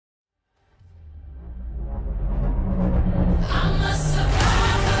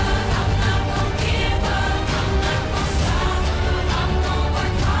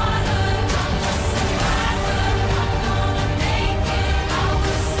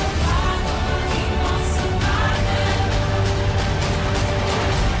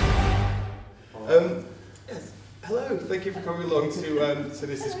you for coming along to, so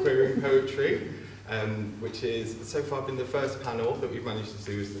this is Queering Poetry, which is so far been the first panel that we've managed to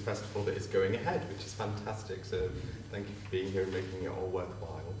do as the festival that is going ahead, which is fantastic, so thank you for being here and making it all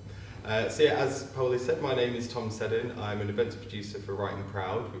worthwhile. So yeah, as Polly said, my name is Thom Seddon. I'm an events producer for Writing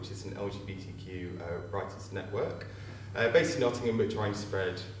Proud, which is an LGBTQ writers network, based in Nottingham, but trying to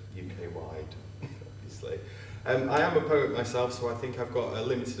spread UK-wide, obviously. I am a poet myself, so I think I've got a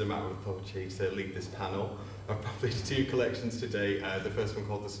limited amount of poetry to lead this panel. I've published 2 collections today, the first one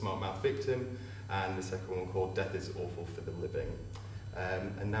called The Smart Mouth Victim, and the second one called Death is Awful for the Living.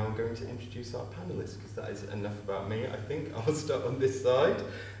 And now I'm going to introduce our panellists, because that is enough about me, I think. I'll start on this side.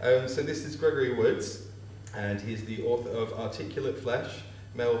 So this is Gregory Woods, and he is the author of Articulate Flesh,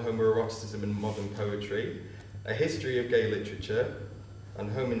 Male Homoeroticism and Modern Poetry, A History of Gay Literature,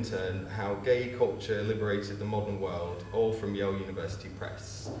 and Home in Turn, How Gay Culture Liberated the Modern World, all from Yale University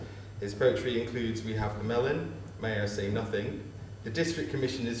Press. His poetry includes We Have the Melon, May I Say Nothing, The District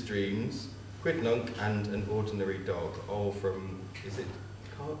Commissioner's Dreams, Quid Nunc, and An Ordinary Dog, all from, is it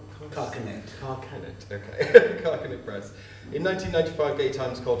Carcanet. Carcanet, okay. Carcanet Press. In 1995, Gay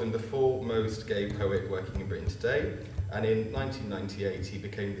Times called him the foremost gay poet working in Britain today, and in 1998 he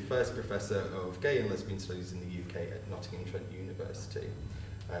became the first professor of gay and lesbian studies in the UK at Nottingham University,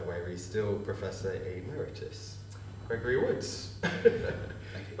 where he's still Professor Emeritus. Gregory Woods. Thank you.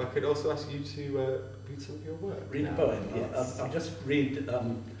 I could also ask you to read some of your work. Read a poem, yes. I'll just read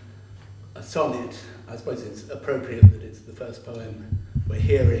a sonnet. I suppose it's appropriate that it's the first poem we're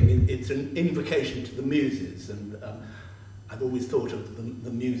hearing. It's an invocation to the Muses, and I've always thought of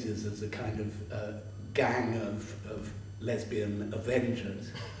the Muses as a kind of gang of lesbian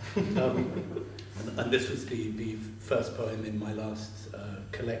avengers. And this was the first poem in my last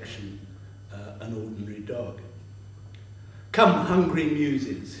collection, An Ordinary Dog. Come, hungry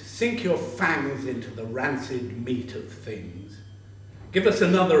Muses, sink your fangs into the rancid meat of things. Give us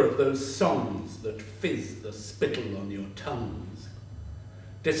another of those songs that fizz the spittle on your tongues.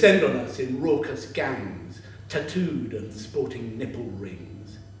 Descend on us in raucous gangs, tattooed and sporting nipple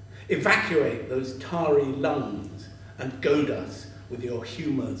rings. Evacuate those tarry lungs and goad us with your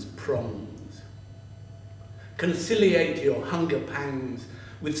humour's prongs. Conciliate your hunger pangs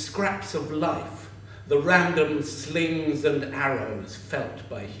with scraps of life, the random slings and arrows felt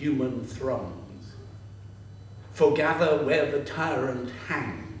by human throngs. Foregather where the tyrant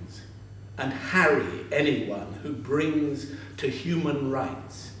hangs, and harry anyone who brings to human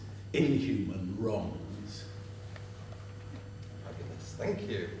rights inhuman wrongs. Fabulous, thank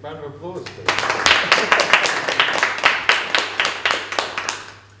you. Round of applause, please.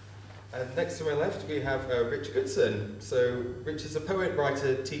 Next to my left, we have Rich Goodson. So Rich is a poet,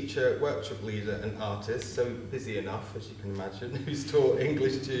 writer, teacher, workshop leader and artist, so busy enough, as you can imagine, who's taught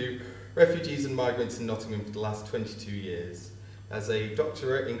English to refugees and migrants in Nottingham for the last 22 years. As a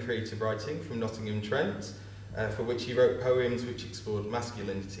doctorate in creative writing from Nottingham Trent, for which he wrote poems which explored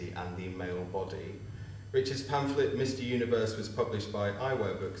masculinity and the male body. Rich's pamphlet, Mr. Universe, was published by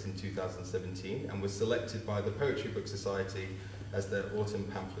Eyewear Books in 2017 and was selected by the Poetry Book Society as their autumn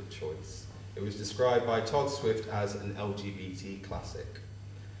pamphlet choice. It was described by Todd Swift as an LGBT classic.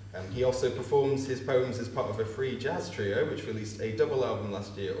 He also performs his poems as part of a free jazz trio, which released a double album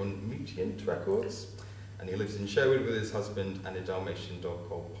last year on Mutant Records, and he lives in Sherwood with his husband and a Dalmatian dog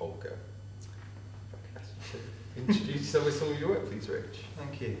called Polka. Introduce yourself with some of your work, please, Rich.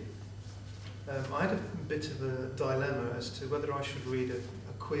 Thank you. I had a bit of a dilemma as to whether I should read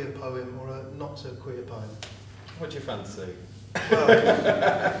a queer poem or a not so queer poem. What do you fancy?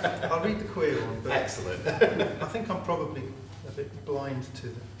 Well, I'll read the queer one. But excellent. I think I'm probably a bit blind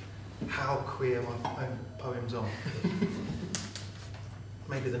to how queer my own poems are.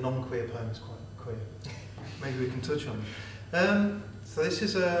 Maybe the non-queer poem is quite queer. Maybe we can touch on it. So this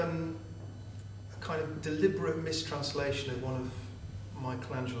is a kind of deliberate mistranslation of one of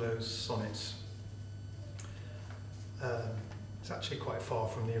Michelangelo's sonnets. It's actually quite far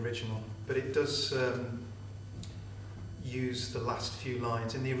from the original, but it does use the last few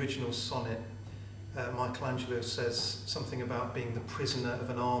lines. In the original sonnet, Michelangelo says something about being the prisoner of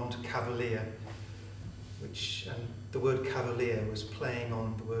an armed cavalier, and the word cavalier was playing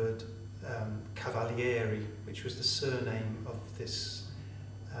on the word Cavalieri, which was the surname of this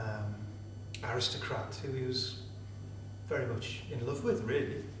aristocrat who he was very much in love with,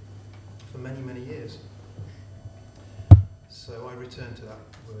 really, for many, many years. So I return to that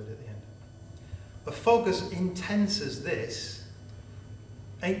word at the end. A fog as intense as this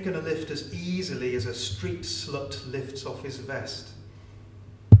ain't gonna lift as easily as a street slut lifts off his vest.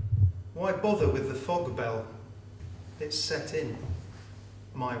 Why bother with the fog bell? It's set in,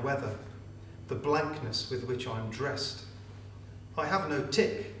 my weather, the blankness with which I'm dressed. I have no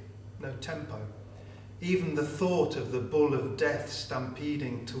tick, no tempo. Even the thought of the bull of death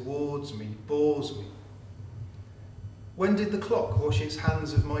stampeding towards me bores me. When did the clock wash its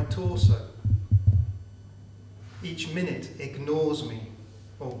hands of my torso? Each minute ignores me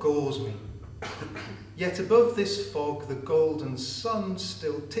or gores me. Yet above this fog the golden sun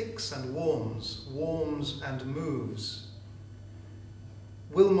still ticks and warms, warms and moves.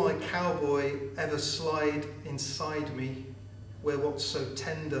 Will my cowboy ever slide inside me, where what's so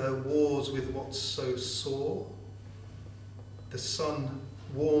tender wars with what's so sore? The sun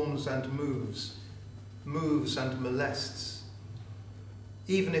warms and moves and molests.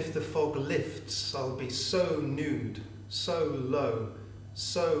 Even if the fog lifts, I'll be so nude, so low,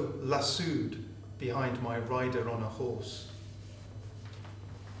 so lassoed behind my rider on a horse.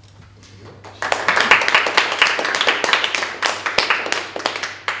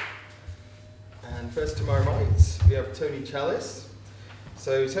 And first to my right, we have Tony Chalice.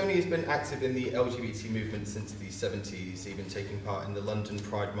 So Tony has been active in the LGBT movement since the 70s, even taking part in the London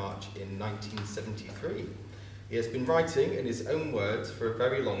Pride March in 1973. He has been writing in his own words for a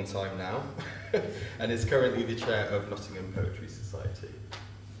very long time now, and is currently the chair of Nottingham Poetry Society.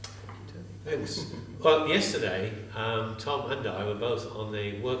 Thanks. Well, yesterday, Tom and I were both on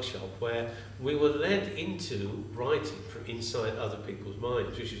a workshop where we were led into writing from inside other people's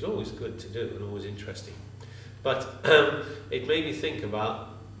minds, which is always good to do and always interesting. But it made me think about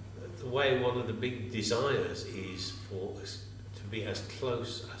the way one of the big desires is for us to be as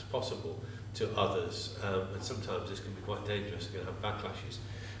close as possible to others, and sometimes this can be quite dangerous, you can have backlashes.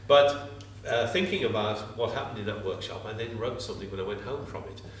 But thinking about what happened in that workshop, I then wrote something when I went home from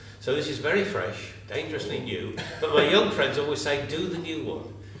it. So this is very fresh, dangerously new, but my young friends always say, do the new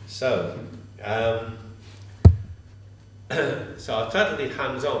one. So, so I've titled it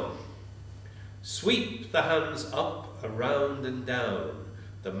Hands On. Sweep the hands up, around and down,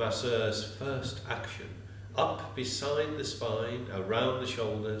 the masseur's first action. Up beside the spine, around the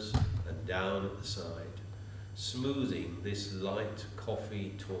shoulders, and down at the side. Smoothing this light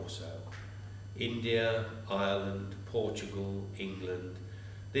coffee torso. India, Ireland, Portugal, England,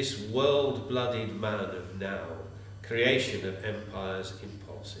 this world-blooded man of now, creation of empire's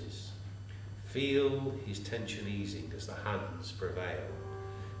impulses. Feel his tension easing as the hands prevail.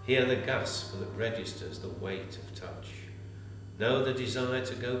 Hear the gasp that registers the weight of touch. Know the desire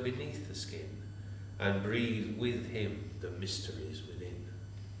to go beneath the skin and breathe with him the mysteries within.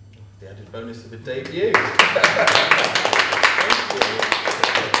 The added bonus of a debut. Thank you.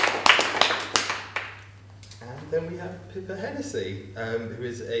 And then we have Pippa Hennessy, who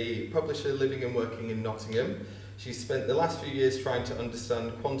is a publisher living and working in Nottingham. She's spent the last few years trying to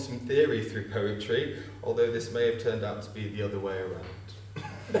understand quantum theory through poetry, although this may have turned out to be the other way around.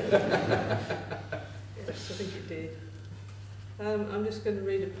 Yes, I think it did. I'm just going to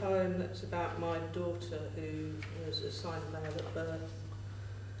read a poem that's about my daughter who was assigned male at birth,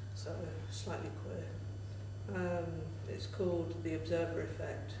 so slightly queer. It's called The Observer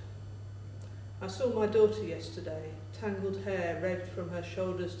Effect. I saw my daughter yesterday, tangled hair red from her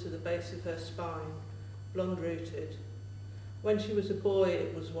shoulders to the base of her spine, blonde-rooted. When she was a boy,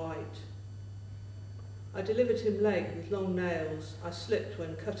 it was white. I delivered him leg with long nails. I slipped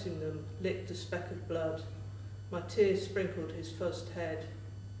when cutting them, licked a speck of blood. My tears sprinkled his fuzzed head.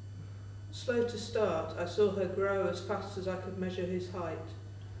 Slow to start, I saw her grow as fast as I could measure his height,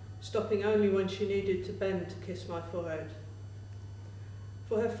 stopping only when she needed to bend to kiss my forehead.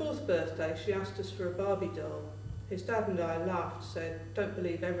 For her 4th birthday, she asked us for a Barbie doll. His dad and I laughed, said, "Don't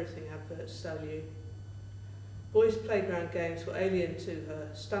believe everything adverts sell you." Boys' playground games were alien to her,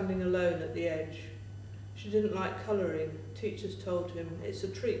 standing alone at the edge. She didn't like colouring. Teachers told him it's a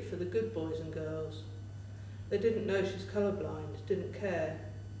treat for the good boys and girls. They didn't know she's colourblind, didn't care.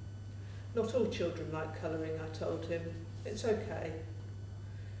 Not all children like colouring, I told him. It's okay.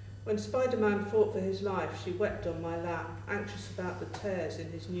 When Spider-Man fought for his life, she wept on my lap, anxious about the tears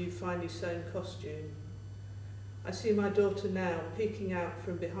in his new finely sewn costume. I see my daughter now, peeking out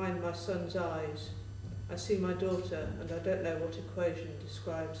from behind my son's eyes. I see my daughter, and I don't know what equation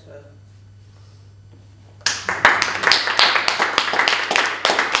describes her.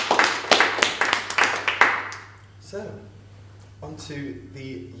 So, on to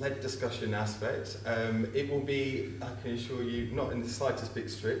the lead discussion aspect. It will be, I can assure you, not in the slightest bit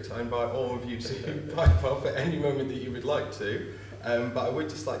strict. I invite all of you to pipe up at any moment that you would like to. But I would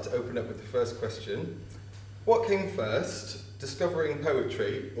just like to open up with the first question. What came first, discovering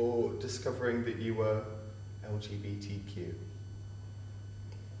poetry or discovering that you were LGBTQ?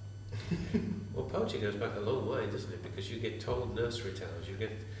 Well, poetry goes back a long way, doesn't it? Because you get told nursery tales,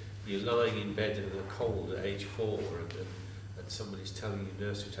 you're lying in bed in the cold at age 4, and somebody's telling you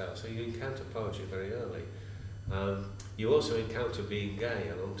nursery tales. So you encounter poetry very early. You also encounter being gay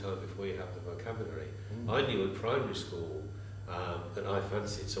a long time before you have the vocabulary. I knew in primary school that I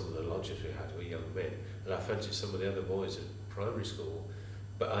fancied some of the lodgers we had were young men, and I fancied some of the other boys at primary school,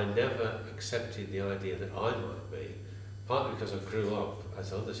 but I never accepted the idea that I might be, partly because I grew up,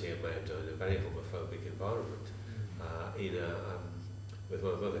 as others here may have done, in a very homophobic environment, with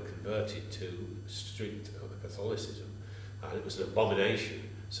my mother converted to strict Catholicism, and it was an abomination.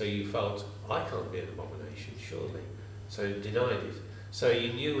 So you felt, I can't be an abomination, surely. So you denied it. So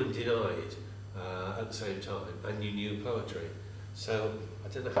you knew and denied at the same time, and you knew poetry. So I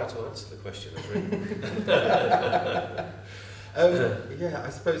don't know how to answer the question, yeah, I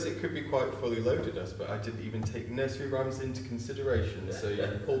suppose it could be quite fully loaded, but I didn't even take nursery rhymes into consideration, so you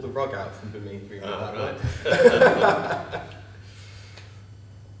pulled the rug out from beneath me. Right.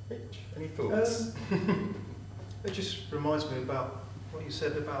 Rich, any thoughts? It just reminds me about what you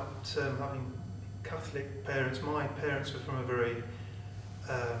said about having Catholic parents. My parents were from a very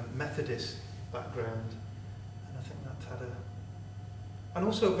Methodist background, and I think that had and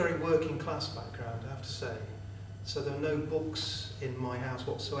also a very working class background, I have to say. So there were no books in my house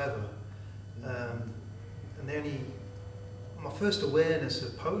whatsoever, and my first awareness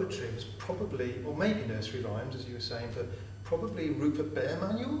of poetry was probably, or maybe nursery rhymes, as you were saying, but probably Rupert Bear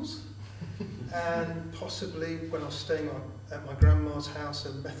manuals, and possibly when I was staying at my grandma's house,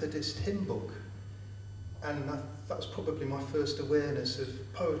 a Methodist hymn book, and that was probably my first awareness of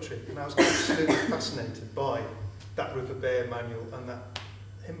poetry, and I was absolutely fascinated by that Rupert Bear manual and that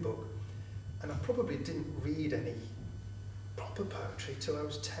hymn book. And I probably didn't read any proper poetry till I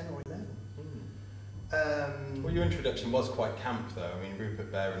was 10 or 11. Well, your introduction was quite camp, though. I mean,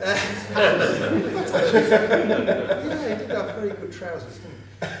 Rupert Bear and yeah, he did have very good trousers, didn't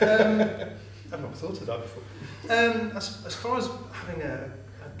he? I've not thought of that before. As far as having a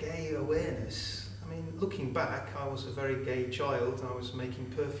gay awareness, I mean, looking back, I was a very gay child, and I was making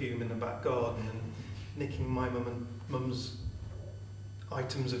perfume in the back garden and nicking my mum's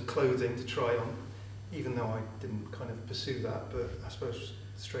items of clothing to try on, even though I didn't kind of pursue that, but I suppose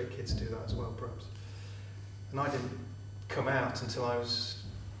straight kids do that as well, perhaps. And I didn't come out until I was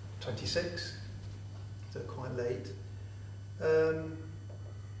 26, so quite late. And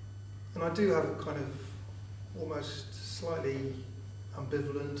I do have a kind of almost slightly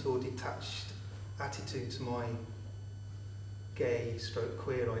ambivalent or detached attitude to my gay /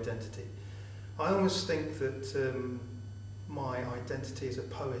 queer identity. I almost think that my identity as a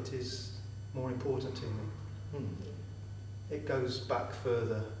poet is more important to me. It goes back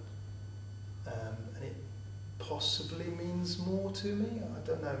further, and it possibly means more to me. I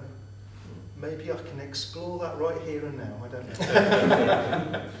don't know. Maybe I can explore that right here and now. I don't know.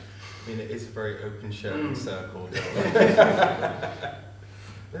 I mean, it is a very open sharing circle.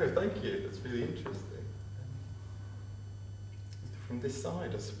 No, thank you. That's really interesting. From this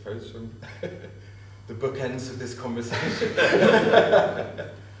side, I suppose, from the bookends of this conversation.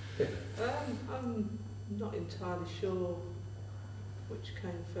 I'm not entirely sure which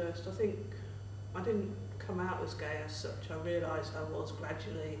came first. I think I didn't come out as gay as such. I realised I was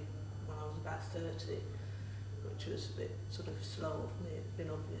gradually when I was about 30, which was a bit sort of slow for me. It's been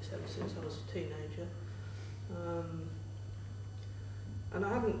obvious ever since I was a teenager. And I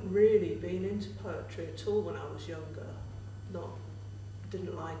hadn't really been into poetry at all when I was younger.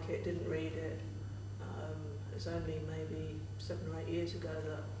 Didn't like it, didn't read it. It was only maybe 7 or 8 years ago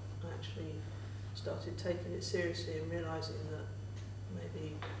that I actually started taking it seriously and realising that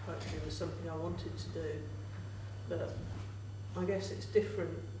maybe poetry was something I wanted to do. But I guess it's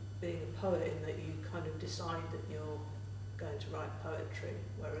different being a poet in that you kind of decide that you're going to write poetry,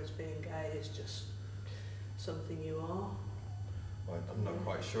 whereas being gay is just something you are. Well, I'm not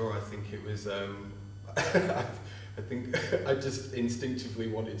quite sure. I think it was, I think I just instinctively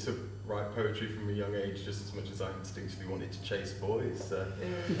wanted to write poetry from a young age just as much as I instinctively wanted to chase boys.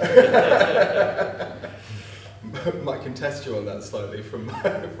 Might contest you on that slightly from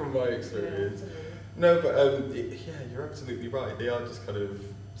my experience. No, but yeah, you're absolutely right. They are just kind of,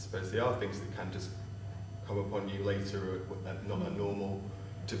 I suppose they are things that can just come upon you later at not a normal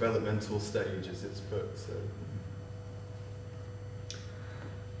developmental stage, as it's put. So.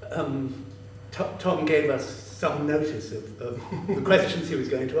 Thom gave us some notice of the questions he was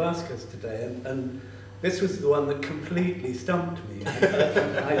going to ask us today, and this was the one that completely stumped me.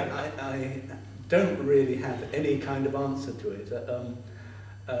 I don't really have any kind of answer to it.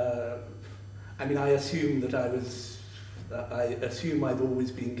 I mean, I assume I've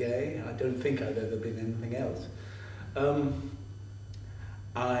always been gay. I don't think I've ever been anything else.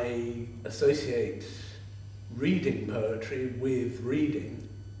 I associate reading poetry with reading,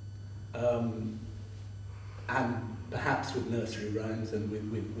 and perhaps with nursery rhymes and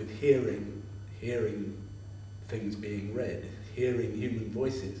with hearing things being read, hearing human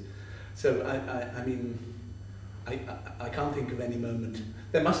voices. So I mean, I can't think of any moment.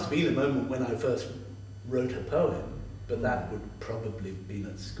 There must have been a moment when I first wrote a poem, but that would probably have been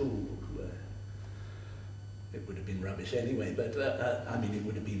at school, where it would have been rubbish anyway. But I mean, it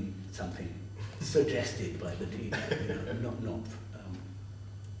would have been something suggested by the teacher, you know, not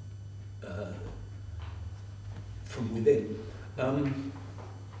from within.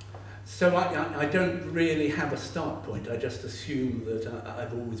 So I don't really have a start point. I just assume that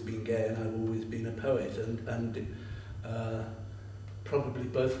I've always been gay and I've always been a poet, and probably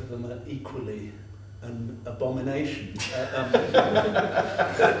both of them are equally an abomination.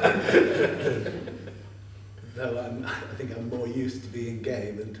 Though I think I'm more used to being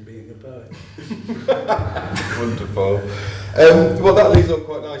gay than to being a poet. Wonderful. Well, that leads on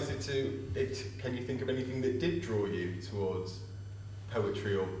quite nicely to it. Can you think of anything that did draw you towards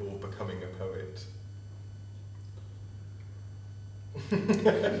poetry or becoming a poet?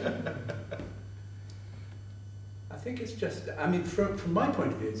 I think it's just, I mean, from my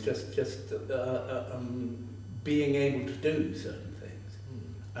point of view, it's just being able to do certain things.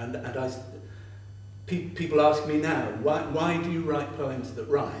 And people ask me now, why do you write poems that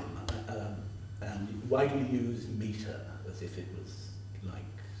rhyme? And why do you use meter, as if it was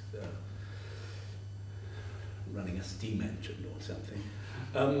like running a steam engine or something?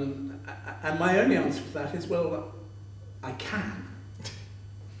 And my only answer to that is, well, I can,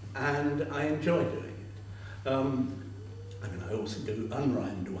 and I enjoy doing it. I mean, I also do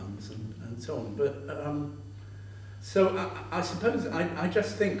unrhymed ones and so on, but so I suppose I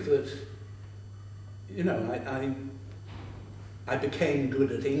just think that, you know, I became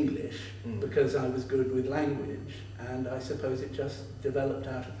good at English because I was good with language, and I suppose it just developed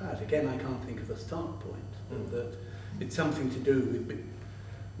out of that. Again, I can't think of a start point. That it's something to do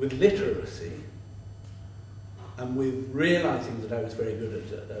with literacy and with realising that I was very good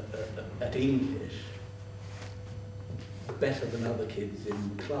at English, better than other kids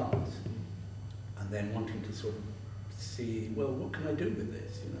in class, and then wanting to sort of see, well, what can I do with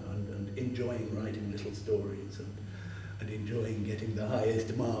this, you know, and enjoying writing little stories and enjoying getting the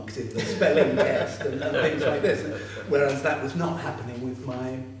highest marks in the spelling test and things like this, whereas that was not happening with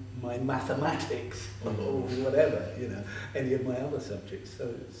my mathematics or whatever, you know, any of my other subjects.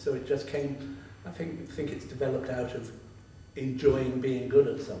 So it just came, I think it's developed out of enjoying being good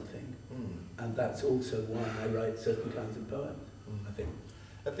at something. And that's also why I write certain kinds of poems, I think.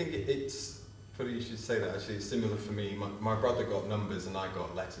 I think it's funny you should say that. Actually, it's similar for me. My brother got numbers and I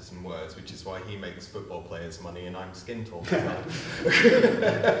got letters and words, which is why he makes football players money and I'm skint all the time.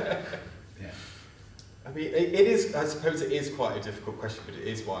 Yeah. I mean, it is, I suppose it is quite a difficult question, but it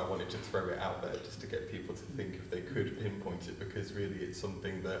is why I wanted to throw it out there, just to get people to think if they could pinpoint it, because really it's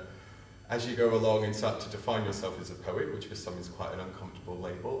something that, as you go along and start to define yourself as a poet, which for some is quite an uncomfortable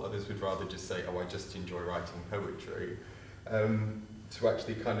label, others would rather just say, oh, I just enjoy writing poetry, to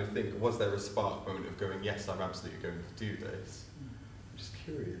actually kind of think, was there a spark moment of going, yes, I'm absolutely going to do this? I'm just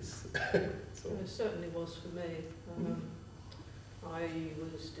curious. Well, it certainly was for me. I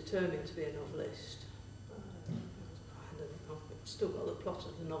was determined to be a novelist. I've still got the plot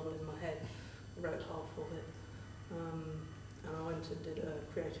of the novel in my head. I wrote half of it. And I went and did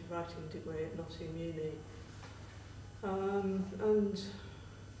a creative writing degree at Nottingham Uni. And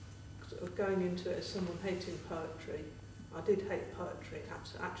sort of going into it as someone hating poetry, I did hate poetry,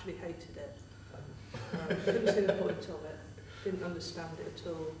 actually hated it. Couldn't see the point of it, didn't understand it at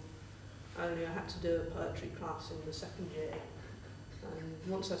all. Only I had to do a poetry class in the second year. And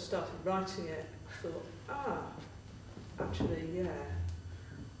once I started writing it, I thought, actually, yeah.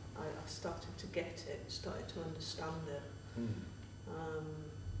 I started to get it, started to understand it.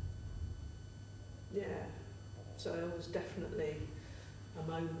 Yeah, so it was definitely a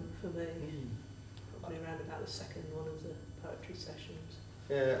moment for me, probably around about the second one of the poetry sessions.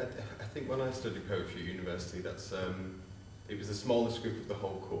 Yeah, I think when I studied poetry at university, that's it was the smallest group of the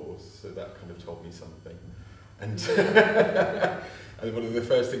whole course, so that kind of taught me something. And, and one of the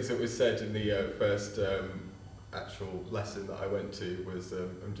first things that was said in the first actual lesson that I went to was,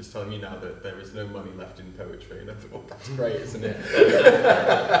 I'm just telling you now that there is no money left in poetry, and I thought, well, that's great, isn't it?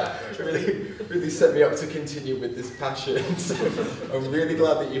 really set me up to continue with this passion. So I'm really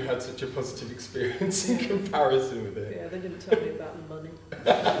glad that you had such a positive experience in comparison with it. Yeah, they didn't tell me about the money.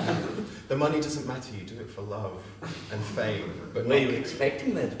 The money doesn't matter, you do it for love and fame. But were you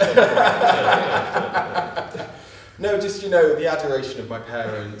expecting that? No, just, you know, the adoration of my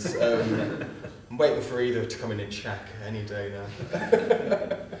parents. I'm waiting for either to come in and check any day now.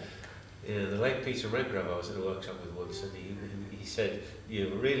 Yeah, the late Peter Redgrave I was at a workshop with once, and he said, "You're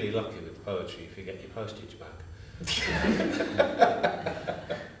really lucky with poetry if you get your postage back."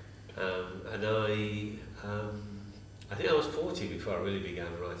 And I think I was 40 before I really began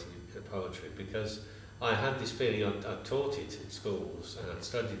writing poetry, because I had this feeling I'd taught it in schools and I'd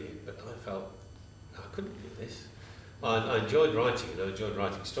studied it, but I felt I couldn't do this. I enjoyed writing, and I enjoyed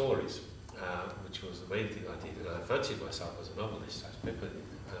writing stories, which was the main thing I did, and I fancied myself as a novelist, as Pippa did.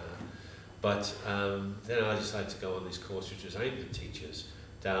 But then I decided to go on this course which was aimed at teachers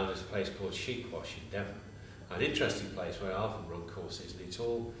down at a place called Sheepwash in Devon. An interesting place where I often run courses, and it's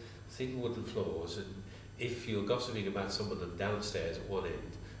all thin wooden floors, and if you're gossiping about someone downstairs at one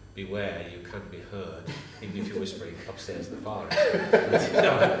end, beware, you can be heard, even if you're whispering upstairs at the far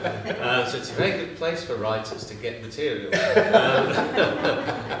end. So it's a very good place for writers to get material.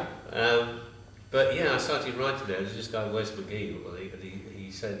 But yeah, I started writing there. There's this guy, Wes McGee, and he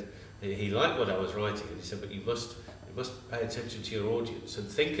said he liked what I was writing, and he said, but you must pay attention to your audience and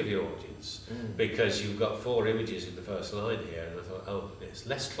think of your audience, because you've got 4 images in the first line here. And I thought, oh, it's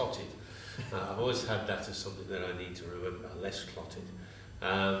less clotted. I've always had that as something that I need to remember, less clotted.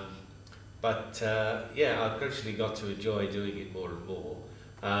 Yeah, I gradually got to enjoy doing it more and more.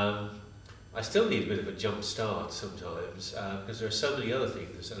 I still need a bit of a jump start sometimes, because there are so many other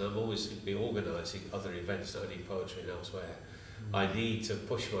things, and I'm always going to be organising other events that I need poetry and elsewhere. I need to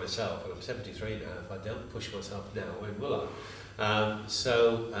push myself, and I'm 73 now. If I don't push myself now, when will I?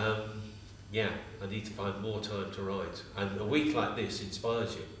 Yeah, I need to find more time to write. And a week like this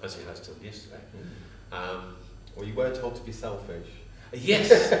inspires you, as it has done yesterday. Well, you were told to be selfish.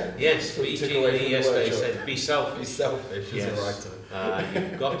 Yes, yes. B.G. yesterday said, be selfish. Be selfish as a writer.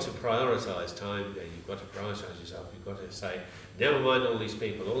 You've got to prioritise time there. You've got to prioritise yourself. You've got to say, never mind all these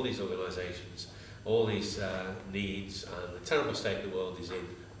people, all these organisations, all these needs, and the terrible state the world is in.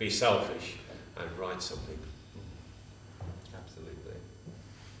 Be selfish and write something. Absolutely.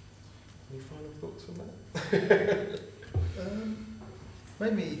 Any final thoughts on that?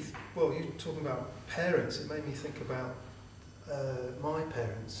 Well, you're talking about parents, it made me think about my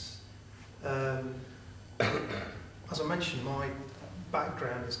parents. As I mentioned, my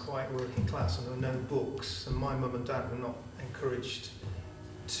background is quite working class, and there were no books, and my mum and dad were not encouraged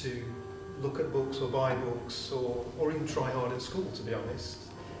to look at books or buy books or even try hard at school, to be honest.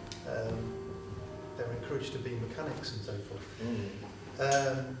 They were encouraged to be mechanics and so forth.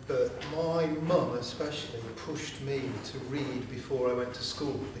 But my mum especially pushed me to read before I went to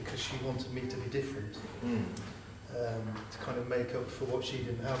school, because she wanted me to be different, to kind of make up for what she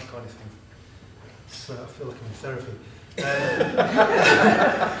didn't have, kind of thing. So I feel like I'm in therapy.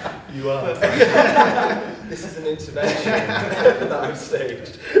 You are. This is an intervention that I've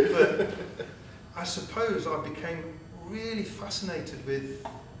staged. But I suppose I became really fascinated with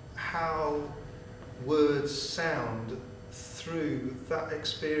how words sound through that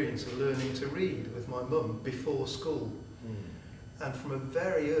experience of learning to read with my mum before school. And from a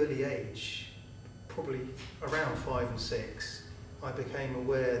very early age, probably around 5 and 6, I became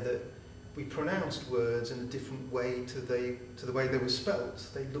aware that we pronounced words in a different way to the way they were spelt.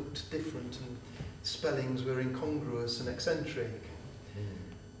 They looked different, and spellings were incongruous and eccentric.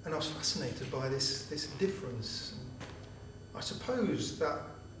 And I was fascinated by this difference. I suppose that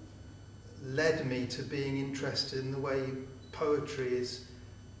led me to being interested in the way poetry is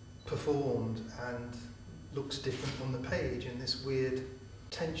performed and looks different on the page, in this weird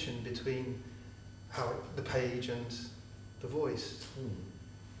tension between the page and the voice.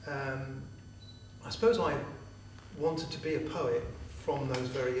 I suppose I wanted to be a poet from those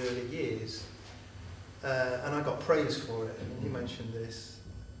very early years, and I got praise for it. You mentioned this.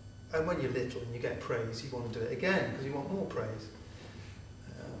 And when you're little and you get praise, you want to do it again because you want more praise.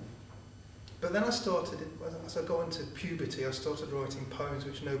 But then as I got into puberty, I started writing poems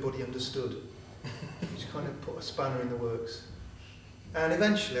which nobody understood, which kind of put a spanner in the works. And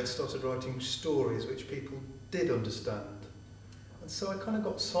eventually I started writing stories which people did understand. And so I kind of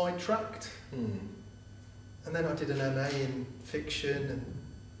got sidetracked. And then I did an MA in fiction and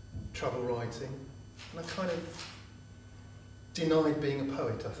travel writing. And I kind of denied being a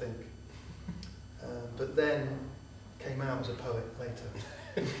poet, I think. But then came out as a poet later.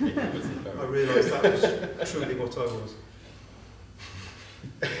 I realised that was truly what I was.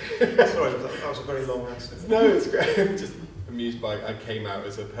 Sorry, that was a very long answer. No, it's great. I'm just amused by I came out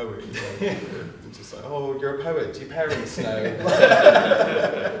as a poet. I'm just like, oh, you're a poet. Do your parents know?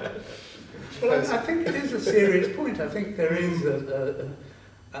 Well, I think it is a serious point. I think there is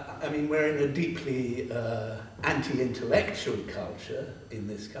I mean, we're in a deeply anti-intellectual culture in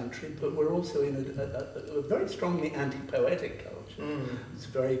this country, but we're also in a very strongly anti-poetic culture. It's a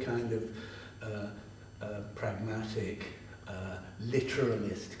very kind of pragmatic,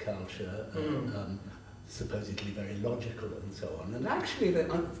 literalist culture, supposedly very logical and so on. And actually,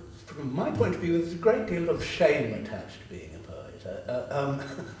 from my point of view, there's a great deal of shame attached to being a poet.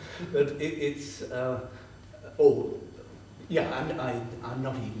 But I'm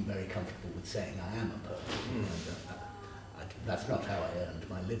not even very comfortable with saying I am a poet. That's not how I earned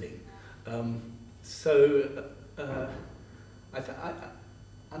my living.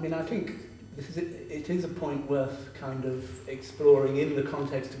 I think it is a point worth kind of exploring in the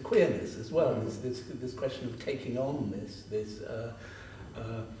context of queerness as well. This question of taking on this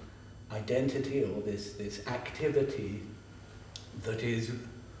identity or this activity that is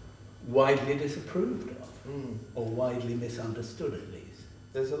widely disapproved of, or widely misunderstood at least.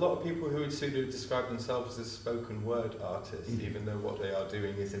 There's a lot of people who would sooner describe themselves as spoken word artists, even though what they are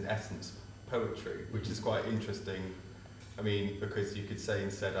doing is in essence poetry, which is quite interesting. I mean, because you could say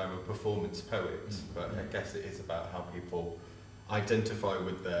instead I'm a performance poet, but I guess it is about how people identify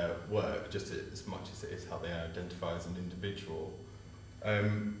with their work just as much as it is how they identify as an individual.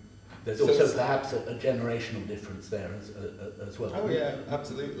 There's also perhaps a generational difference there as well. Oh yeah,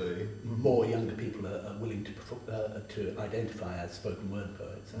 absolutely. More younger people are willing to identify as spoken word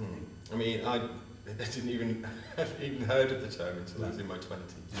poets, I think. I mean, I didn't even heard of the term until I was in my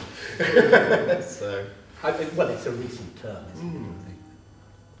 20s. So. Well, it's a recent term, isn't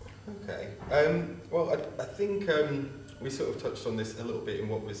it? Okay. Well, I think we sort of touched on this a little bit in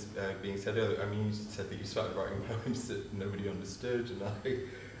what was being said earlier. I mean, you said that you started writing poems that nobody understood, and I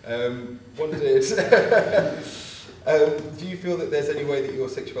wondered, do you feel that there's any way that your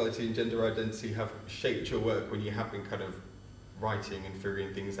sexuality and gender identity have shaped your work when you have been kind of writing and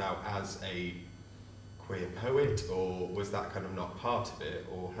figuring things out as a queer poet, or was that kind of not part of it,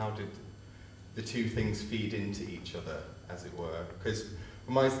 or how did the two things feed into each other, as it were? Because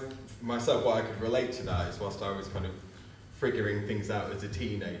for myself, what I could relate to that is whilst I was kind of figuring things out as a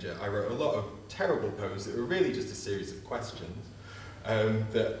teenager, I wrote a lot of terrible poems that were really just a series of questions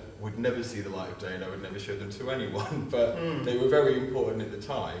that would never see the light of day, and I would never show them to anyone, but they were very important at the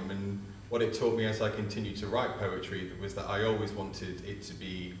time. And what it taught me as I continued to write poetry was that I always wanted it to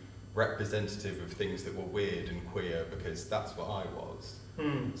be representative of things that were weird and queer, because that's what I was.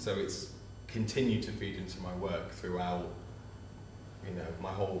 So it's continued to feed into my work throughout, you know,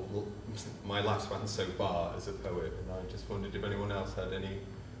 my lifespan so far as a poet, and I just wondered if anyone else had any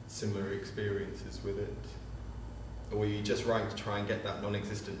similar experiences with it. Or were you just writing to try and get that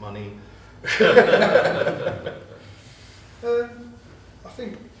non-existent money? I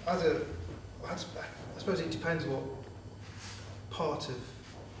think I suppose it depends what part of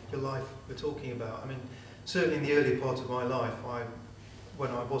your life we're talking about. I mean, certainly in the early part of my life,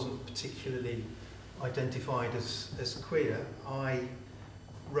 when I wasn't particularly identified as queer, I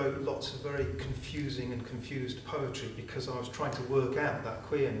wrote lots of very confusing and confused poetry because I was trying to work out that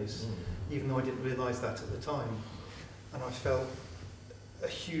queerness, even though I didn't realise that at the time. And I felt a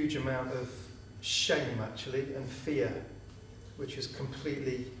huge amount of shame, actually, and fear, which has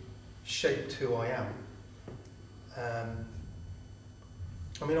completely shaped who I am.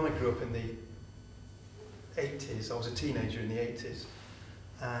 I mean, I grew up in the 80s. I was a teenager in the 80s.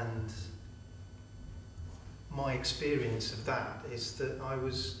 And my experience of that is that I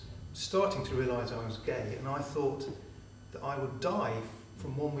was starting to realise I was gay, and I thought that I would die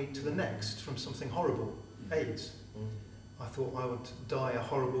from one week to the next from something horrible, AIDS. I thought I would die a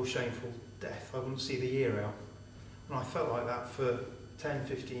horrible, shameful death. I wouldn't see the year out. And I felt like that for 10,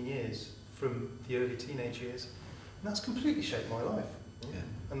 15 years, from the early teenage years. And that's completely shaped my life.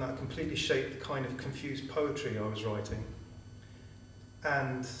 And that completely shaped the kind of confused poetry I was writing.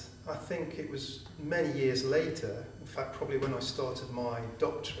 And I think it was many years later, in fact probably when I started my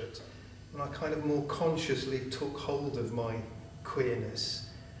doctorate, when I kind of more consciously took hold of my queerness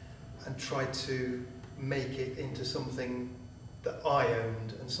and tried to make it into something that I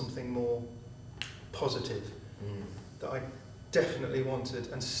owned and something more positive, that I definitely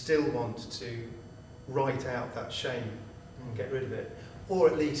wanted and still want to write out that shame and get rid of it, or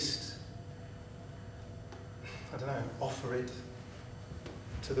at least, I don't know, offer it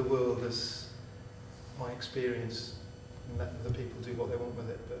to the world as my experience and let other people do what they want with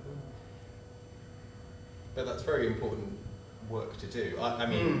it. But that's very important work to do. I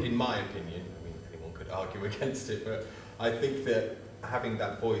mean, in my opinion, I mean, anyone could argue against it, but I think that having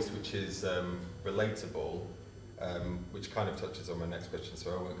that voice which is relatable which kind of touches on my next question,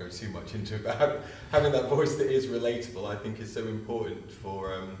 so I won't go too much into it, but having that voice that is relatable, I think, is so important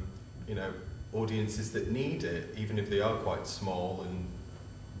for, you know, audiences that need it, even if they are quite small, and,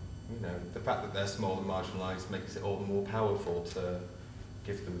 you know, the fact that they're small and marginalised makes it all the more powerful to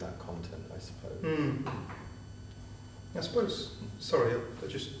give them that content, I suppose. I suppose, sorry, I'm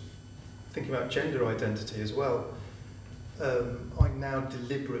just thinking about gender identity as well. I now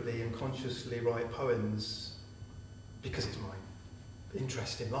deliberately and consciously write poems because it's my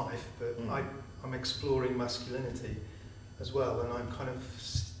interest in life, but I'm exploring masculinity as well, and I'm kind of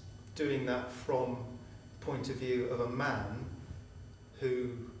doing that from the point of view of a man who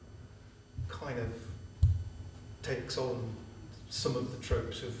kind of takes on some of the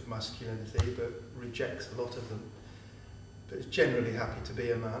tropes of masculinity but rejects a lot of them, but is generally happy to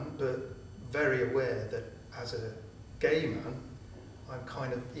be a man, but very aware that as a gay man I'm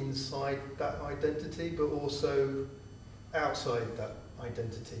kind of inside that identity but also outside that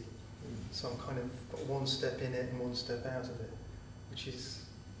identity. So I'm kind of got one step in it and one step out of it, which is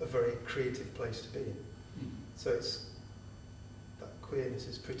a very creative place to be in. So it's, that queerness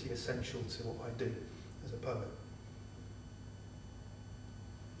is pretty essential to what I do as a poet.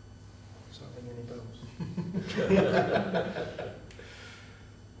 Does that ring any bells?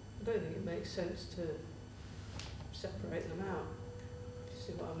 I don't think it makes sense to separate them out. You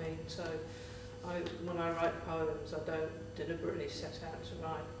see what I mean? So when I write poems, I don't deliberately set out to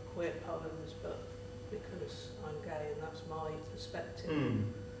write queer poems, but because I'm gay and that's my perspective,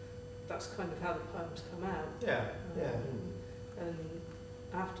 that's kind of how the poems come out. Yeah, And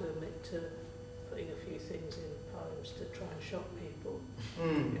I have to admit to putting a few things in poems to try and shock people.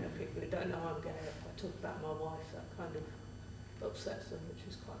 You know, people who don't know I'm gay, if I talk about my wife, that kind of upsets them, which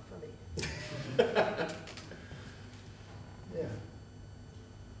is quite funny. Yeah.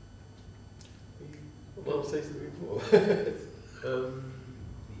 Well, say something more.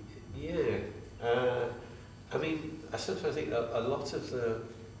 I mean, I sometimes think a lot of the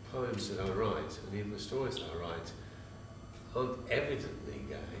poems that I write, and even the stories that I write, aren't evidently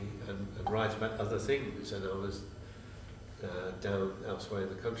gay, and write about other things. And I was down elsewhere in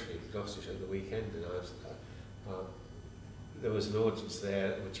the country, Gloucestershire, the weekend, and I was, there was an audience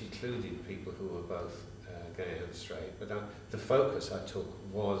there which included people who were both gay and straight. But the focus I took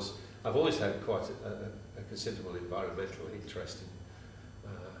was, I've always had quite a considerable environmental interest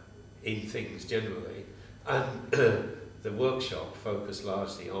in things generally, and the workshop focused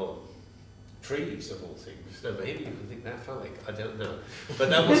largely on trees, of all things. Now, maybe you can think that phallic, I don't know. But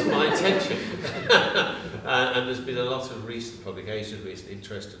that was my intention. And there's been a lot of recent publications, recent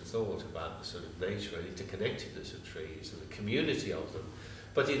interest and thought about the sort of nature and interconnectedness of trees and the community of them.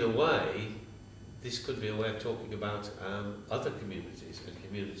 But in a way, this could be a way of talking about other communities and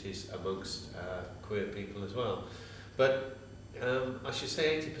communities amongst queer people as well. But I should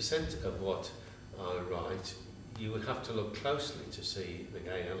say 80% of what I write, you would have to look closely to see the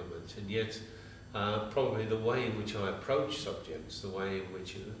gay element, and yet probably the way in which I approach subjects, the way in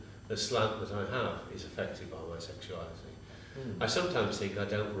which the slant that I have is affected by my sexuality. I sometimes think I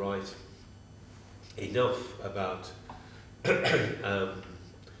don't write enough about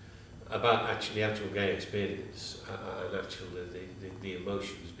actually actual gay experience and actually the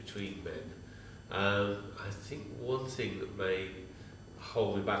emotions between men. I think one thing that may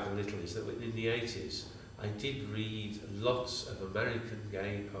hold me back a little is that in the 80s I did read lots of American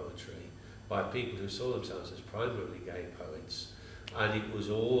gay poetry by people who saw themselves as primarily gay poets, and it was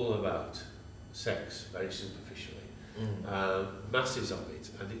all about sex, very superficially. Masses of it,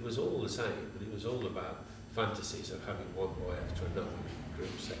 and it was all the same, but it was all about fantasies of having one boy after another,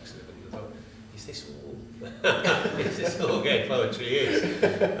 group sex and everything. I thought, is this all gay poetry is?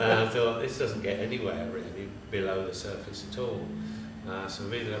 I thought, this doesn't get anywhere really below the surface at all. So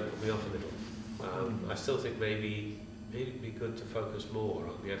really that put me off a little. I still think maybe it'd be good to focus more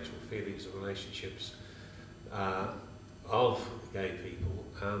on the actual feelings and relationships of gay people,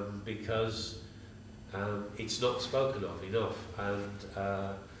 because it's not spoken of enough. And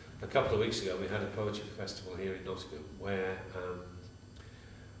a couple of weeks ago we had a poetry festival here in Nottingham where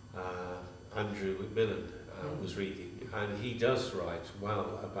Andrew Macmillan was reading, and he does write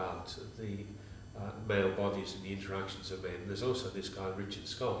well about the male bodies and the interactions of men. There's also this guy Richard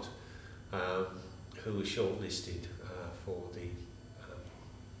Scott, who was shortlisted for the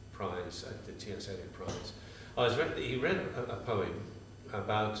prize at the T.S. Eliot Prize. He read a poem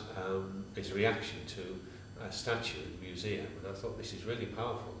about his reaction to a statue in the museum, and I thought, this is really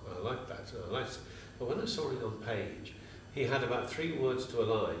powerful. I like that. And I liked it. But when I saw it on page, he had about 3 words to a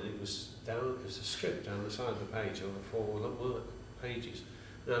line. It was a script down the side of the page over 4 pages.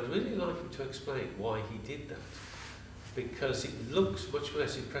 And I'd really like him to explain why he did that, because it looks much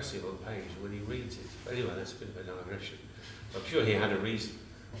less impressive on page when he reads it. Anyway, that's a bit of a digression. I'm sure he had a reason.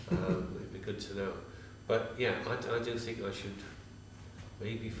 It'd be good to know. But yeah, I do think I should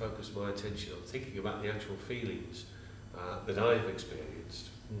maybe focus my attention on thinking about the actual feelings that I've experienced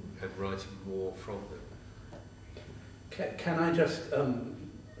and writing more from them. Can I just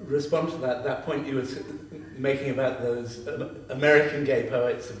respond to that point you were making about those American gay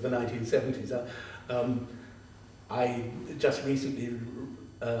poets of the 1970s? I just recently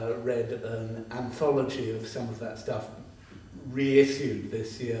read an anthology of some of that stuff reissued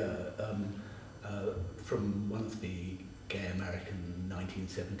this year from one of the gay American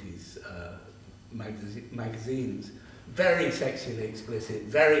 1970s magazines. Very sexually explicit,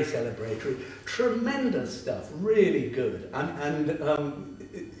 very celebratory, tremendous stuff, really good. And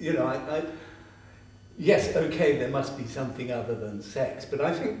you know, yes, okay, there must be something other than sex, but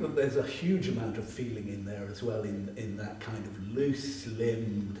I think that there's a huge amount of feeling in there as well, in that kind of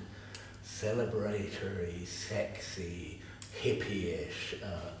loose-limbed, celebratory, sexy, hippie-ish,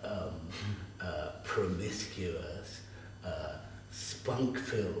 promiscuous,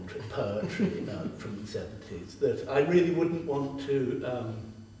 spunk-filled poetry from the 70s that I really wouldn't want to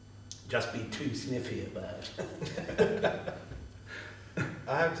just be too sniffy about.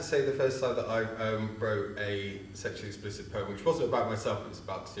 I have to say the first time that I wrote a sexually explicit poem, which wasn't about myself, it was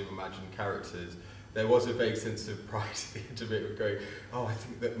about two imagined characters, there was a vague sense of pride at the end of it, of going, oh, I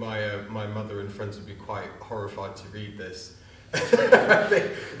think that my mother and friends would be quite horrified to read this. I think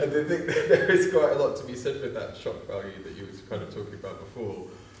that there is quite a lot to be said with that shock value that you were kind of talking about before,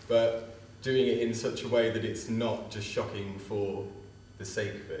 but doing it in such a way that it's not just shocking for the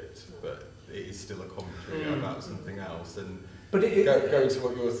sake of it, but it is still a commentary about something else. And but going to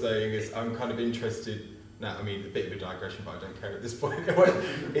what you're saying is, I'm kind of interested now. I mean, a bit of a digression, but I don't care at this point.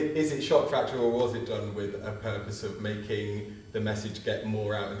 Is it shock factor, or was it done with a purpose of making the message get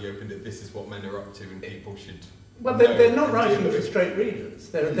more out in the open that this is what men are up to and people should? Well, they're not writing for straight readers.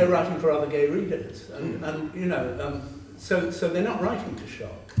 They're writing for other gay readers, and you know, so they're not writing to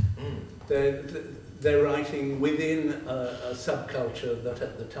shock. They're writing within a subculture that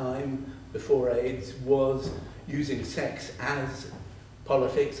at the time, before AIDS, was using sex as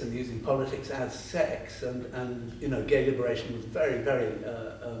politics and using politics as sex, and you know, gay liberation was very, very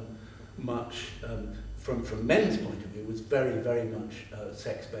much from men's point of view, was very, very much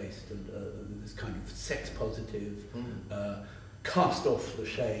sex-based and this kind of sex-positive, cast off the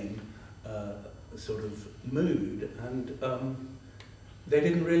shame sort of mood, and they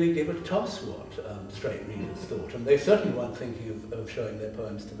didn't really give a toss what straight readers thought, and they certainly weren't thinking of showing their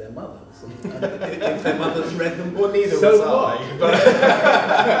poems to their mothers, and if their mothers read them, well, neither so was what? I, but,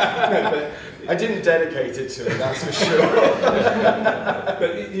 no, but I didn't dedicate it to it, that's for sure.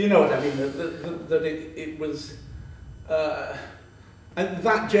 But you know what I mean, that it was, and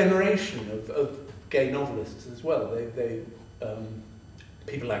that generation of gay novelists as well, they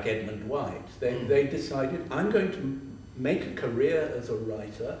people like Edmund White, they decided, I'm going to make a career as a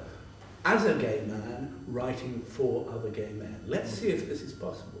writer, as a gay man, writing for other gay men. Let's see if this is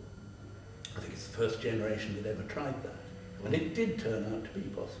possible. I think it's the first generation that ever tried that. And it did turn out to be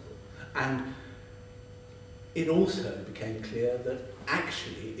possible. And it also became clear that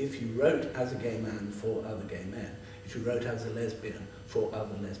actually, if you wrote as a gay man for other gay men, if you wrote as a lesbian for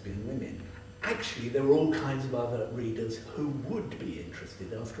other lesbian women, actually there were all kinds of other readers who would be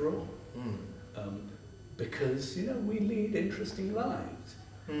interested after all. Because, you know, we lead interesting lives.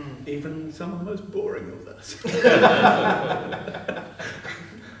 Even some of the most boring of us.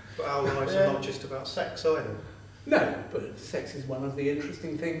 But our lives are not just about sex either. No, but sex is one of the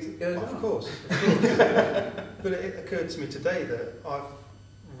interesting things that goes on. Of course. But it occurred to me today that I've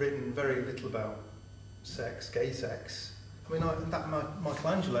written very little about sex, gay sex. I mean, that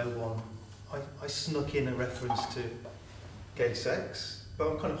Michelangelo one, I snuck in a reference to gay sex, but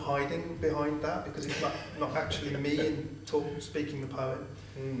I'm kind of hiding behind that because it's not actually me speaking the poem.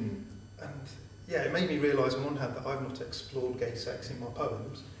 And yeah, it made me realise on one hand that I've not explored gay sex in my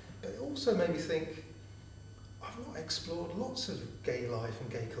poems, but it also made me think I've not explored lots of gay life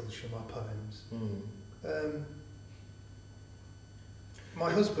and gay culture in my poems. My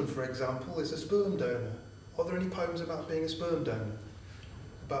husband, for example, is a sperm donor. Are there any poems about being a sperm donor?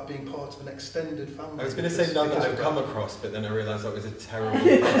 About being part of an extended family? I was going to say none that I've come across, but then I realised that was a terrible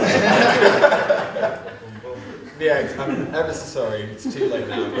Yeah, I'm ever so sorry, it's too late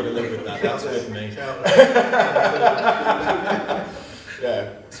now, I've got to live with that, that's with me.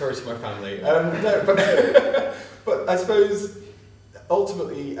 Yeah, sorry to my family. No, but I suppose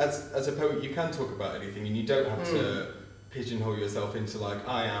ultimately, as a poet, you can talk about anything, and you don't have to pigeonhole yourself into like,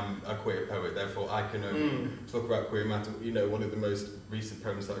 I am a queer poet, therefore I can only talk about queer matter. You know, one of the most recent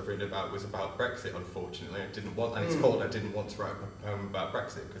poems that I've written about was about Brexit, unfortunately. I didn't want, and it's called I Didn't Want to Write a Poem About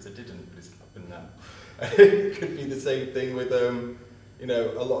Brexit, because I didn't, but it's happened now. It could be the same thing with, you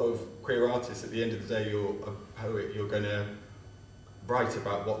know, a lot of queer artists. At the end of the day, you're a poet, you're going to write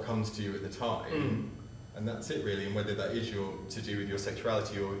about what comes to you at the time. And that's it really, and whether that is to do with your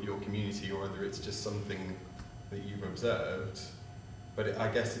sexuality or your community, or whether it's just something that you've observed. But I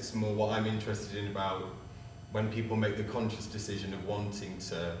guess it's more what I'm interested in about when people make the conscious decision of wanting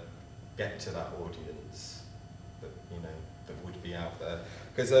to get to that audience that, you know, that would be out there.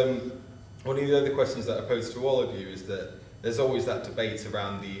 Because one of the other questions that I pose to all of you is that there's always that debate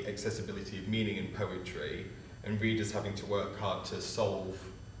around the accessibility of meaning in poetry and readers having to work hard to solve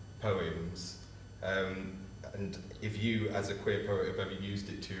poems. And if you, as a queer poet, have ever used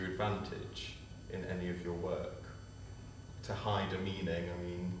it to your advantage in any of your work, to hide a meaning. I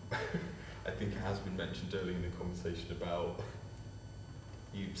mean, I think it has been mentioned earlier in the conversation about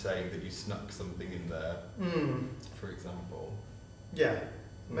you saying that you snuck something in there, for example. Yeah,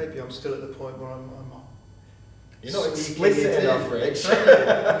 maybe I'm still at the point where I'm you're not explicit enough, Rich.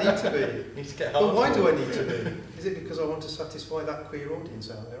 I need to be. You need to get but why do I need to be? Is it because I want to satisfy that queer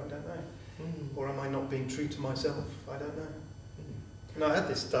audience out there? I don't know. Or am I not being true to myself? I don't know. And I had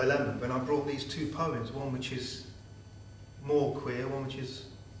this dilemma when I brought these two poems, one which is more queer, one which is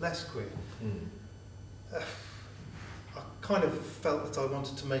less queer. I kind of felt that I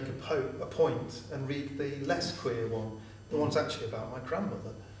wanted to make a point and read the less queer one. The one's actually about my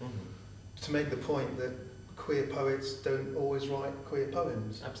grandmother. To make the point that queer poets don't always write queer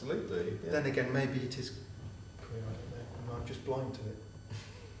poems. Absolutely. Yeah. Then again, maybe it is queer, I don't know, and I'm just blind to it.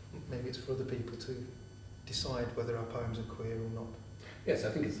 Maybe it's for other people to decide whether our poems are queer or not. Yes, I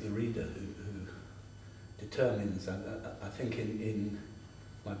think it's the reader who determines. I think in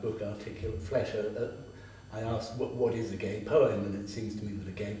my book Articulate Flesh, I asked what is a gay poem, and it seems to me that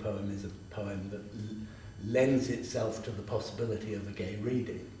a gay poem is a poem that lends itself to the possibility of a gay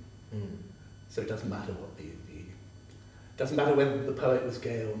reading. So it doesn't matter what doesn't matter whether the poet was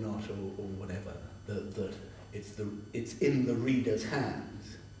gay or not, or whatever. That it's in the reader's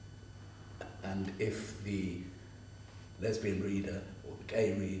hands. And if the lesbian reader, or the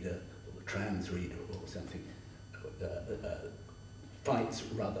gay reader, or the trans reader, or something,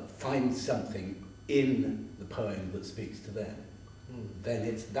 finds something in the poem that speaks to them, then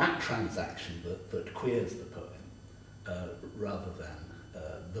it's that transaction that queers the poem, rather than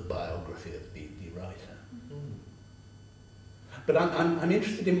the biography of the writer. But I'm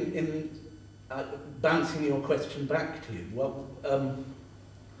interested in bouncing your question back to you. Well,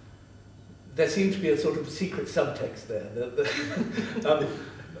 there seems to be a sort of secret subtext there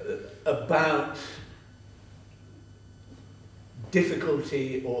about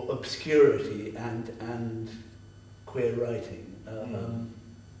difficulty or obscurity and queer writing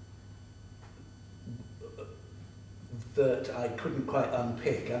that I couldn't quite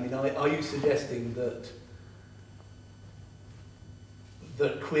unpick. I mean, are you suggesting that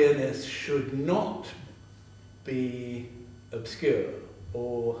queerness should not be obscure,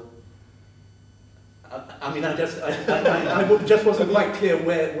 or I mean, I just wasn't quite clear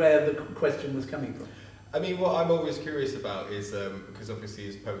where the question was coming from. I mean, what I'm always curious about is, because obviously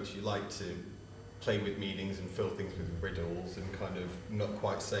as poets you like to play with meanings and fill things with riddles and kind of not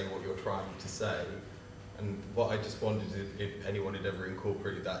quite say what you're trying to say. And what I just wondered if anyone had ever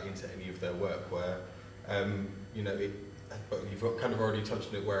incorporated that into any of their work, where, you know, but you've kind of already touched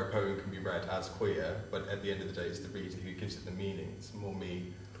on it, where a poem can be read as queer, but at the end of the day it's the reader who gives it the meaning. It's more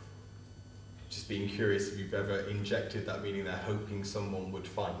me just being curious if you've ever injected that meaning there, hoping someone would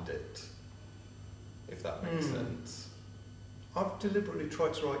find it, if that makes sense. I've deliberately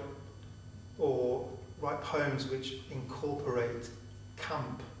tried to write poems which incorporate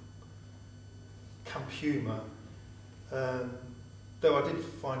camp humour, though I did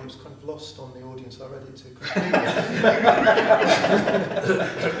find it was kind of lost on the audience I read it to completely.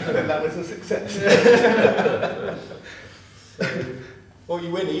 And that was a success. Well,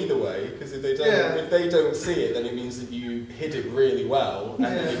 you win either way, because if they don't see it, then it means that you hid it really well, and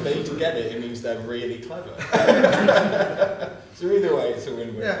if they get it, it means they're really clever. So either way, it's a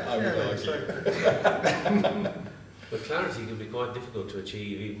win-win. I would argue. But clarity can be quite difficult to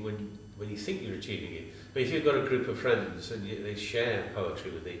achieve, even when you think you're achieving it. But if you've got a group of friends and they share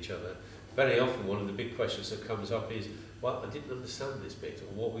poetry with each other, very often one of the big questions that comes up is, well, I didn't understand this bit,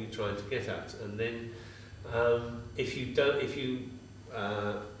 or what were you trying to get at? And then if you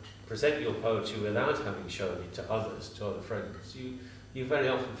present your poetry without having shown it to others, to other friends, you very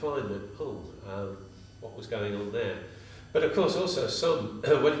often find that, what was going on there? But of course also some,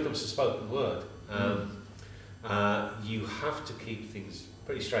 when it comes to spoken word, you have to keep things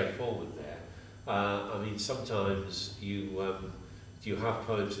pretty straightforward there. I mean, sometimes you have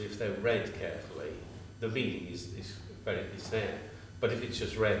poems, if they're read carefully, the meaning is there. But if it's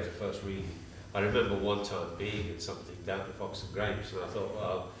just read at first reading, I remember one time being at something down at Fox and Grapes, and I thought,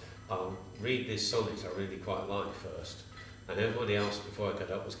 well, I'll read this sonnet I really quite like first. And everybody else before I got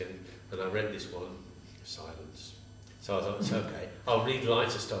up was getting, and I read this one, silence. So I thought, it's okay, I'll read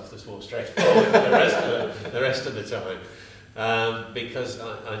lighter stuff that's more straightforward the rest of the time. Because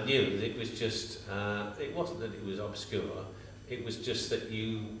I knew that it was just, it wasn't that it was obscure, it was just that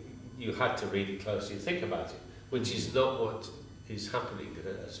you had to read it closely and think about it, which is not what is happening at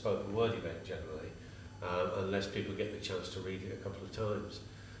a spoken word event generally, unless people get the chance to read it a couple of times.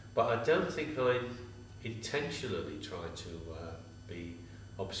 But I don't think I intentionally try to be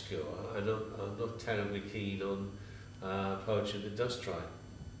obscure, and I'm not terribly keen on poetry that does try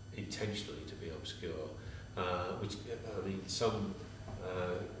intentionally to be obscure, which, I mean, some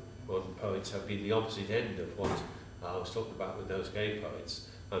modern poets have been the opposite end of what I was talking about with those gay poets.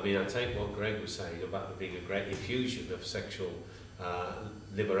 I mean, I take what Greg was saying about there being a great effusion of sexual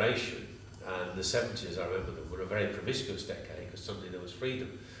liberation, and the 70s, I remember them, were a very promiscuous decade because suddenly there was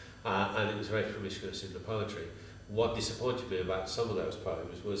freedom, and it was very promiscuous in the poetry. What disappointed me about some of those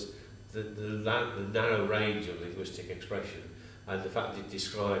poems was the narrow range of linguistic expression, and the fact it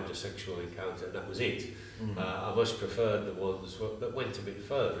described a sexual encounter, and that was it. I much preferred the ones that went a bit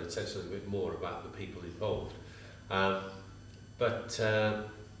further and said something a bit more about the people involved.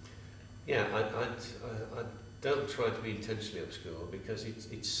 Yeah, I don't try to be intentionally obscure because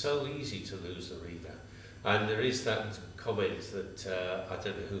it's so easy to lose the reader. And there is that comment that I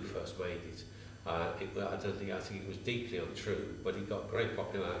don't know who first made it. I think it was deeply untrue, but it got great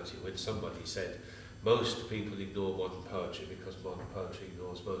popularity when somebody said most people ignore modern poetry because modern poetry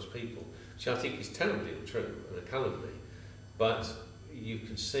ignores most people, which I think is terribly untrue and a calumny. But you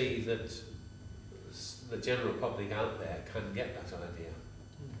can see that the general public out there can get that idea.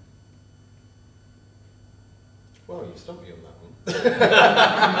 Well, you've stumped me on that one.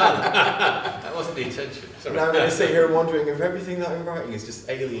 That wasn't the intention. Sorry. Now I'm going to sit here wondering if everything that I'm writing is just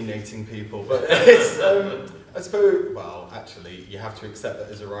alienating people. But it's, I suppose, well, actually, you have to accept that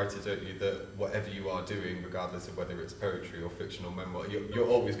as a writer, don't you, that whatever you are doing, regardless of whether it's poetry or fiction or memoir, you're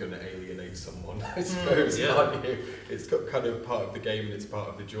always going to alienate someone, I suppose, aren't you? It's got kind of part of the game and it's part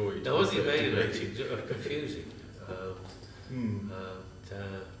of the joy. No, it's alienating, confusing.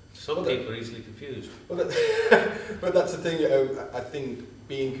 Some people are easily confused. Well, but that's the thing, I think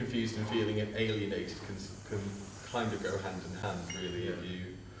being confused and feeling alienated can kind of go hand in hand, really. Yeah. If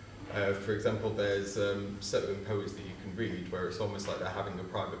you, for example, there's certain poets that you can read where it's almost like they're having a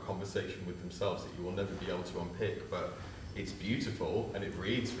private conversation with themselves that you will never be able to unpick, but it's beautiful and it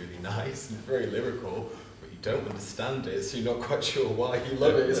reads really nice and very lyrical, but you don't understand it, so you're not quite sure why you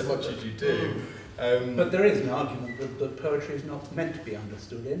love it as much as you do. But there is an argument that poetry is not meant to be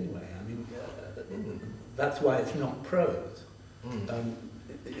understood anyway. I mean, that's why it's not prose. You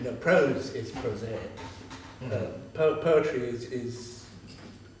know, prose is prosaic. Poetry is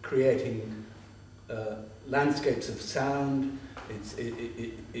creating landscapes of sound.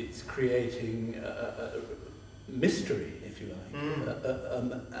 It's creating mystery, if you like,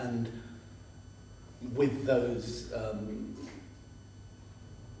 and with those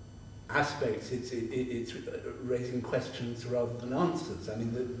aspects, it's raising questions rather than answers. I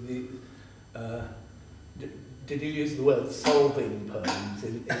mean, did you use the word solving poems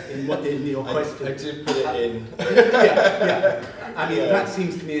in your question? I did put it in. Yeah. I mean, that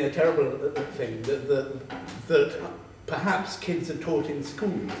seems to me a terrible thing, that perhaps kids are taught in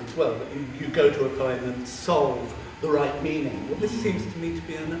schools as well, that you go to a poem and solve the right meaning. Well, this seems to me to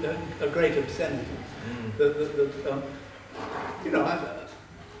be a great obscenity. You know,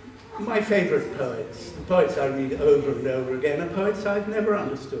 my favourite poets, the poets I read over and over again, are poets I've never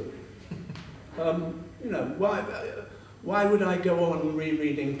understood. You know, why would I go on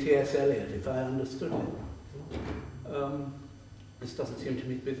rereading T.S. Eliot if I understood it? This doesn't seem to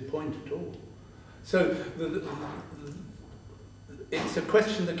me to be the point at all. So it's a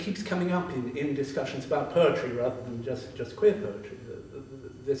question that keeps coming up in discussions about poetry rather than just queer poetry,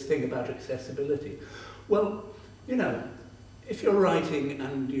 this thing about accessibility. Well, you know, if you're writing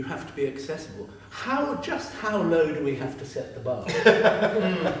and you have to be accessible, just how low do we have to set the bar?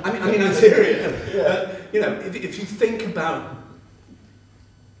 I mean, I'm serious. You know, if you think about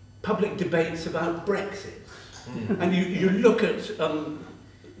public debates about Brexit, and you look at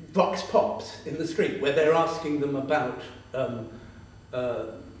vox pops in the street where they're asking them about how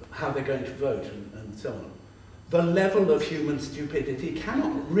they're going to vote and so on. the level of human stupidity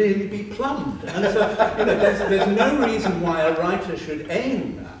cannot really be plumbed. And so, there's no reason why a writer should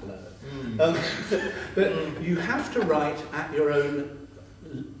aim that low. But you have to write at your own,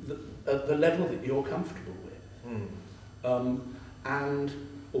 at the level that you're comfortable with. And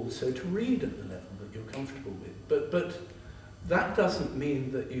also to read at the level that you're comfortable with. But that doesn't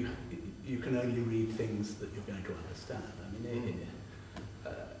mean that you can only read things that you're going to understand. I mean,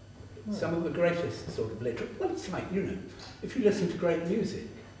 some of the greatest sort of literature, well, it's like, if you listen to great music,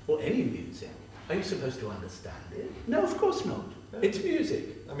 or any music, are you supposed to understand it? No, of course not. No. It's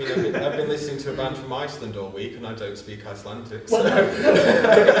music. I mean, I've been listening to a band from Iceland all week, and I don't speak Icelandic. Well, no,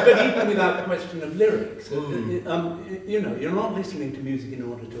 but even without the question of lyrics, you're not listening to music in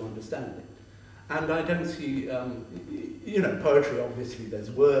order to understand it. And I don't see, poetry, obviously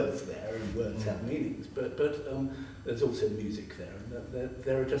there's words there, and words have meanings, but there's also music there, and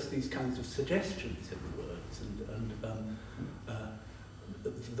there are just these kinds of suggestions in the words, and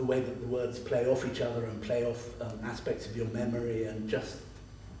the way that the words play off each other and play off aspects of your memory, and just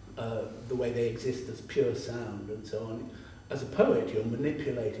the way they exist as pure sound and so on. As a poet, you're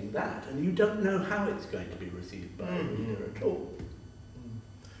manipulating that, and you don't know how it's going to be received by a reader at all.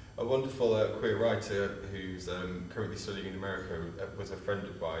 A wonderful queer writer who's currently studying in America was a friend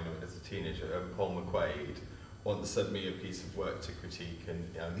of mine as a teenager, Paul McQuaid, once sent me a piece of work to critique, and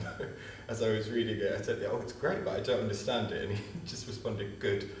as I was reading it, I said, "Oh, it's great, but I don't understand it," and he just responded,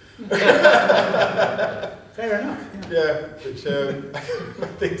 "Good." Fair enough. Yeah, which I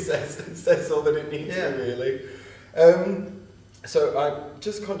think says all that it needs to, really. So I'm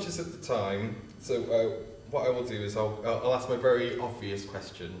just conscious of the time, so what I will do is I'll ask my very obvious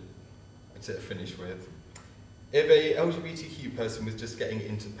question to finish with. If a LGBTQ person was just getting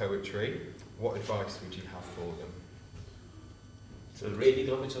into poetry, what advice would you have for them? So the reading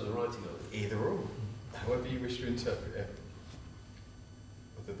of it or the writing of it? Either or, however you wish to interpret it.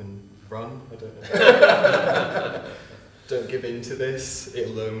 Other than run, I don't know. Don't give in to this,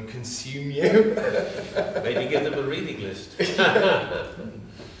 it'll consume you. Maybe give them a reading list.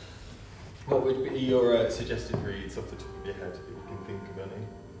 What would be your suggested reads off the top of your head, if you can think of any?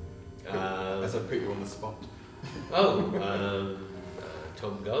 As I put you on the spot. Tom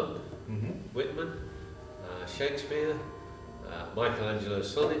Gunn, Whitman, Shakespeare, Michelangelo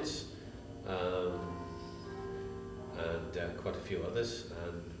sonnets, and quite a few others,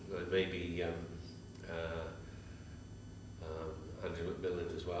 and maybe Andrew Macmillan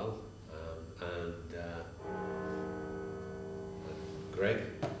as well, and Greg.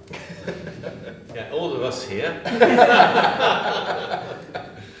 Yeah, all of us here.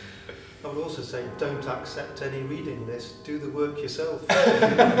 I would also say, don't accept any reading list. Do the work yourself.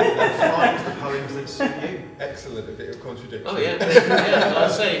 Find the poems that suit you. Excellent, a bit of contradiction. Oh yeah, I'll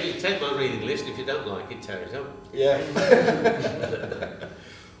say, if you take my reading list, if you don't like it, tear it up. Yeah.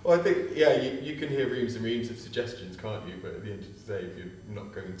 Well, I think, you can hear reams and reams of suggestions, can't you? But at the end of the day,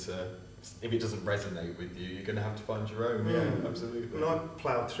 if it doesn't resonate with you, you're going to have to find your own. Yeah, absolutely. And I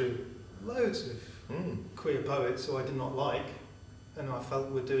ploughed through loads of queer poets who I did not like, and I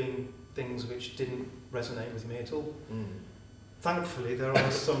felt were doing things which didn't resonate with me at all. Thankfully, there are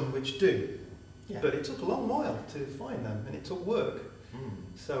some which do, but it took a long while to find them, and it took work.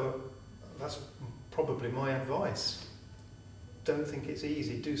 So that's probably my advice. Don't think it's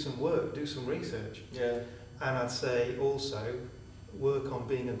easy. Do some work, do some research. Yeah. And I'd say also work on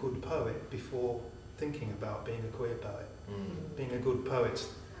being a good poet before thinking about being a queer poet. Being a good poet's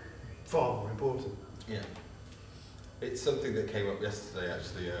far more important. Yeah. It's something that came up yesterday,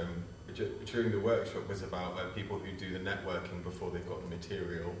 actually, during the workshop, was about people who do the networking before they've got the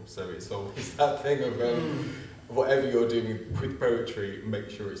material. So it's always that thing of whatever you're doing with poetry, make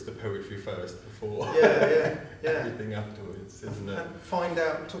sure it's the poetry first before everything afterwards, isn't it? And find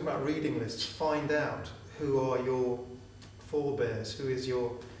out, talking about reading lists, find out who are your forebears,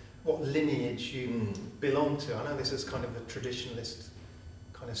 what lineage you belong to. I know this is kind of a traditionalist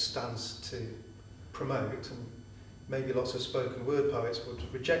kind of stance to promote, and maybe lots of spoken word poets would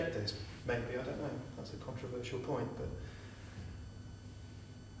reject this. Maybe, I don't know. That's a controversial point, but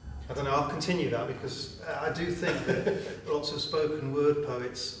I don't know. I'll continue that because I do think that lots of spoken word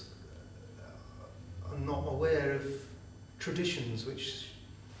poets are not aware of traditions which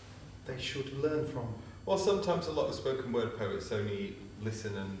they should learn from. Well, sometimes a lot of spoken word poets only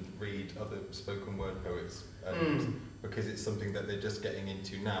listen and read other spoken word poets, because it's something that they're just getting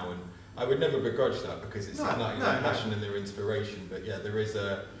into now. And I would never begrudge that because it's their passion and their inspiration. But yeah, there is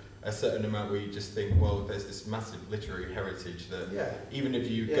a certain amount where you just think, well, there's this massive literary heritage that even if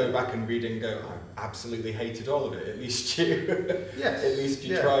you go back and read it and go, I absolutely hated all of it, at least you at least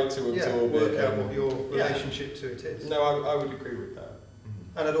you tried to absorb work it. out what your relationship to it is. No, I would agree with that.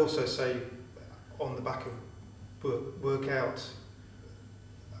 And I'd also say, on the back of work out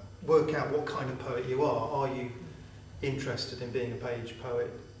what kind of poet you are. Are you interested in being a page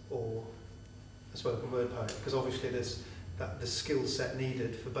poet or a spoken word poet? Because obviously there's the skill set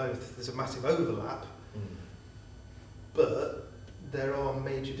needed for both. There's a massive overlap, but there are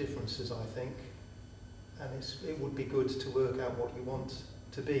major differences, I think, and it would be good to work out what you want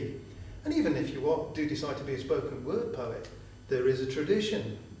to be. And even if you do decide to be a spoken word poet, there is a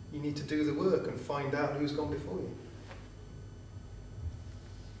tradition. You need to do the work and find out who's gone before you.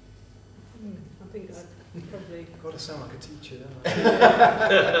 I think I'd probably... I've got to sound like a teacher, don't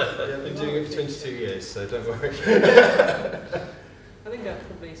I? I've been doing it for 22 years, so don't worry. I think I'd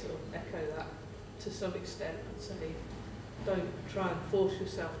probably sort of echo that to some extent and say, don't try and force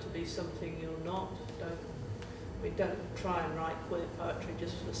yourself to be something you're not. Don't try and write queer poetry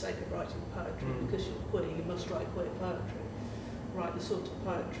just for the sake of writing poetry. Because you're queer, you must write queer poetry. Write the sort of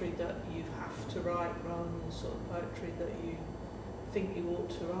poetry that you have to write rather than the sort of poetry that you think you ought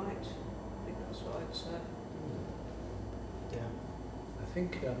to write. I think that's what I'd say. Yeah. I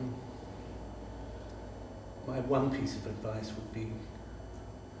think my one piece of advice would be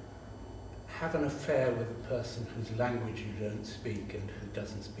have an affair with a person whose language you don't speak and who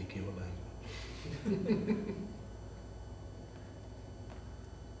doesn't speak your language.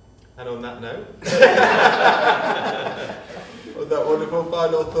 And on that note, with that wonderful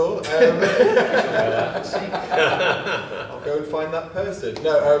final thought, I'll go and find that person.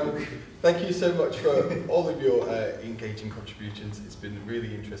 No, thank you so much for all of your engaging contributions. It's been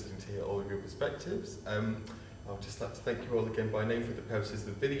really interesting to hear all of your perspectives. I'll just like to thank you all again by name for the purposes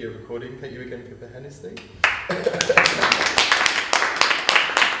of the video recording. Thank you again for the Hennessy.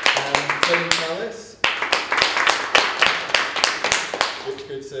 Tony Callis. Rich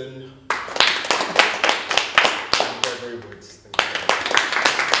Goodson, and Gregory Woods.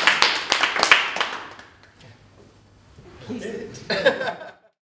 Thank you.